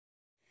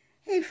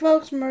Hey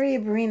folks,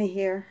 Barina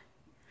here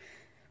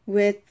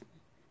with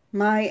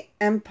my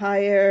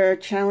Empire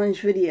Challenge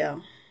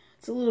video.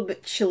 It's a little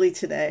bit chilly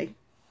today.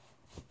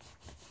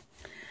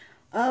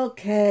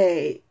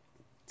 Okay,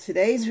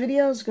 today's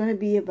video is going to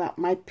be about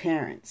my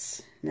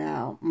parents.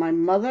 Now, my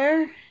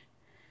mother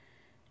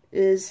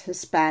is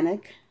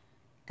Hispanic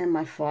and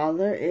my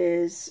father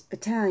is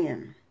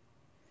Italian.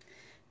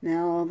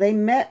 Now, they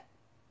met,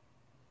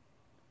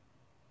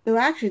 well,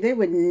 actually they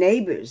were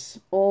neighbors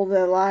all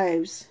their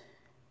lives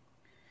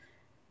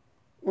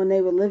when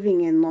they were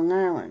living in Long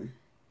Island.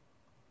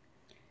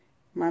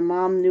 My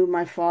mom knew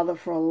my father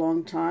for a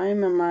long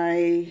time, and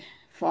my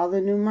father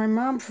knew my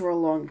mom for a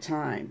long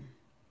time.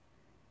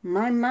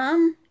 My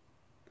mom,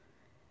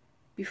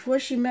 before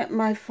she met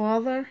my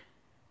father,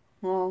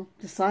 well,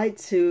 decided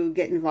to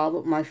get involved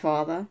with my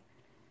father,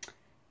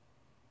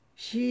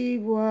 she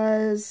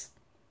was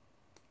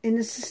in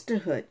the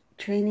sisterhood,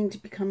 training to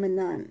become a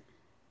nun.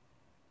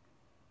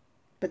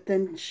 But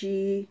then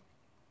she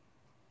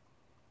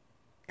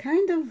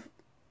kind of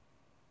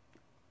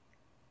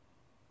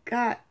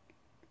got,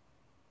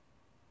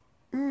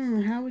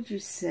 how would you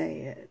say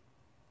it?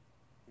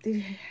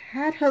 They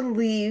had her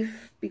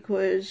leave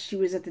because she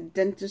was at the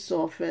dentist's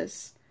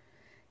office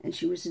and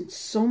she was in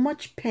so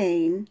much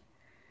pain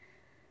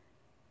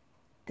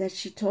that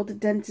she told the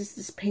dentist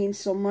this pain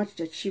so much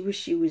that she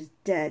wished she was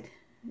dead.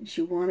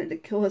 She wanted to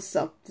kill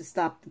herself to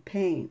stop the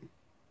pain.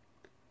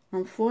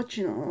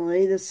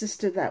 Unfortunately, the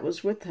sister that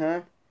was with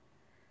her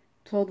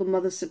told the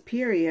Mother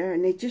Superior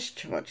and they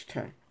discharged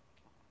her.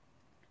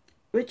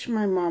 Which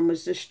my mom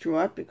was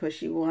distraught because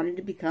she wanted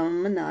to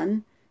become a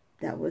nun.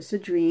 That was her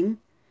dream.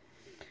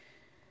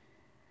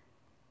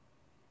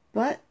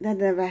 But that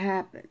never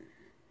happened.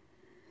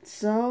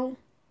 So,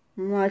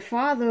 my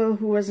father,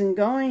 who wasn't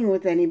going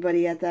with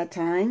anybody at that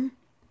time,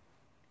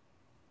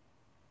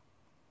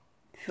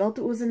 felt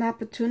it was an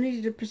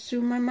opportunity to pursue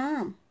my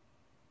mom.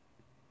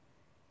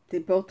 They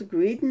both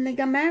agreed and they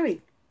got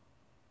married.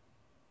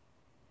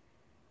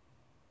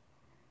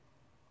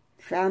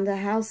 Found a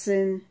house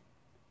in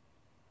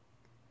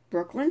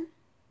Brooklyn.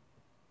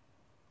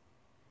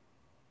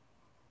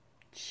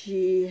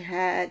 She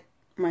had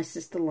my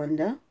sister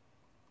Linda,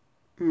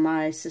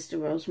 my sister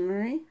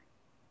Rosemarie,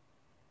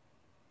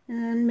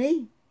 and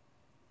me.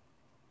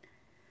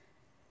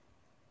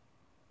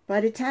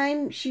 By the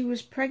time she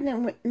was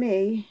pregnant with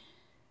me,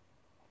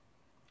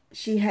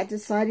 she had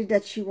decided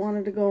that she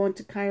wanted to go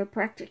into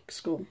chiropractic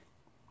school.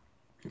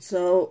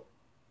 So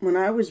when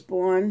I was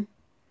born,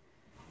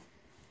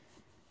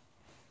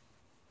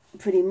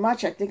 pretty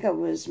much, I think I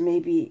was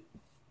maybe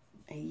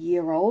a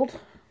year old,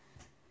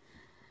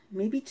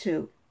 maybe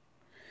 2.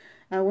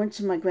 I went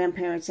to my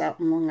grandparents out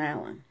in Long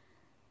Island.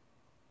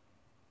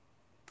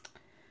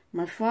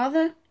 My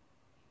father,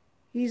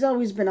 he's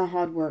always been a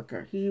hard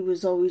worker. He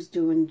was always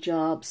doing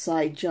jobs,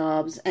 side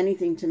jobs,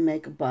 anything to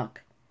make a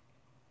buck.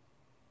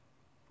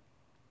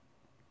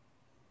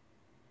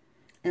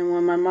 And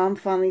when my mom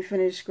finally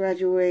finished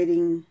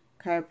graduating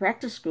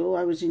chiropractic school,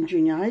 I was in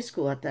junior high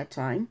school at that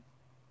time,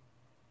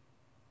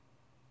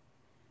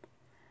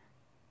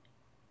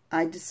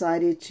 I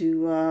decided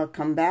to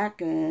come back,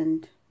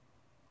 and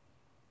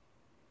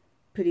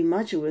pretty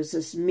much it was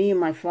just me and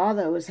my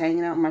father. I was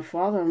hanging out with my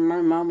father, and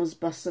my mom was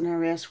busting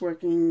her ass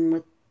working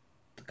with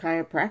the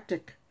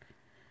chiropractic.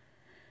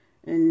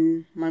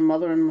 And my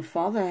mother and my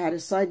father had a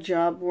side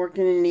job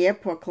working in the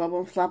airport club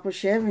on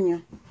Flatbush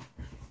Avenue.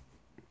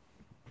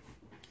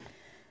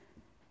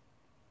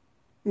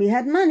 We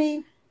had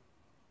money,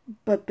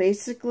 but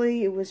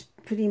basically it was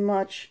pretty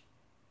much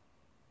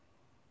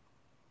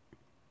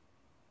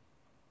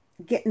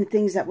getting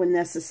things that were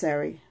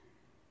necessary,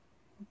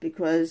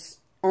 because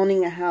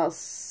owning a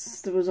house,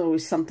 there was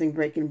always something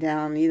breaking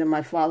down. Either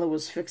my father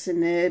was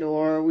fixing it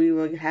or we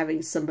were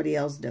having somebody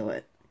else do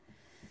it.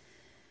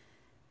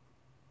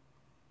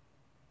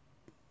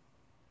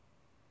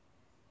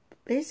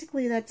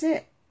 Basically, that's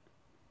it.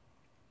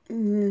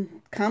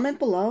 Comment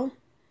below.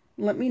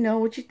 Let me know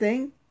what you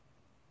think.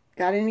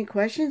 Got any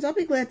questions? I'll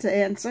be glad to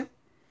answer.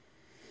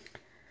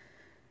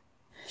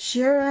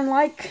 Share and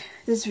like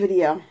this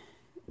video.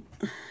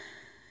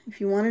 If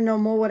you want to know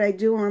more what I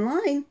do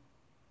online,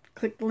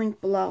 click the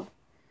link below.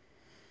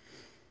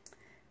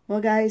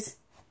 Well, guys,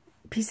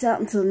 peace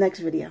out until the next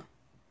video.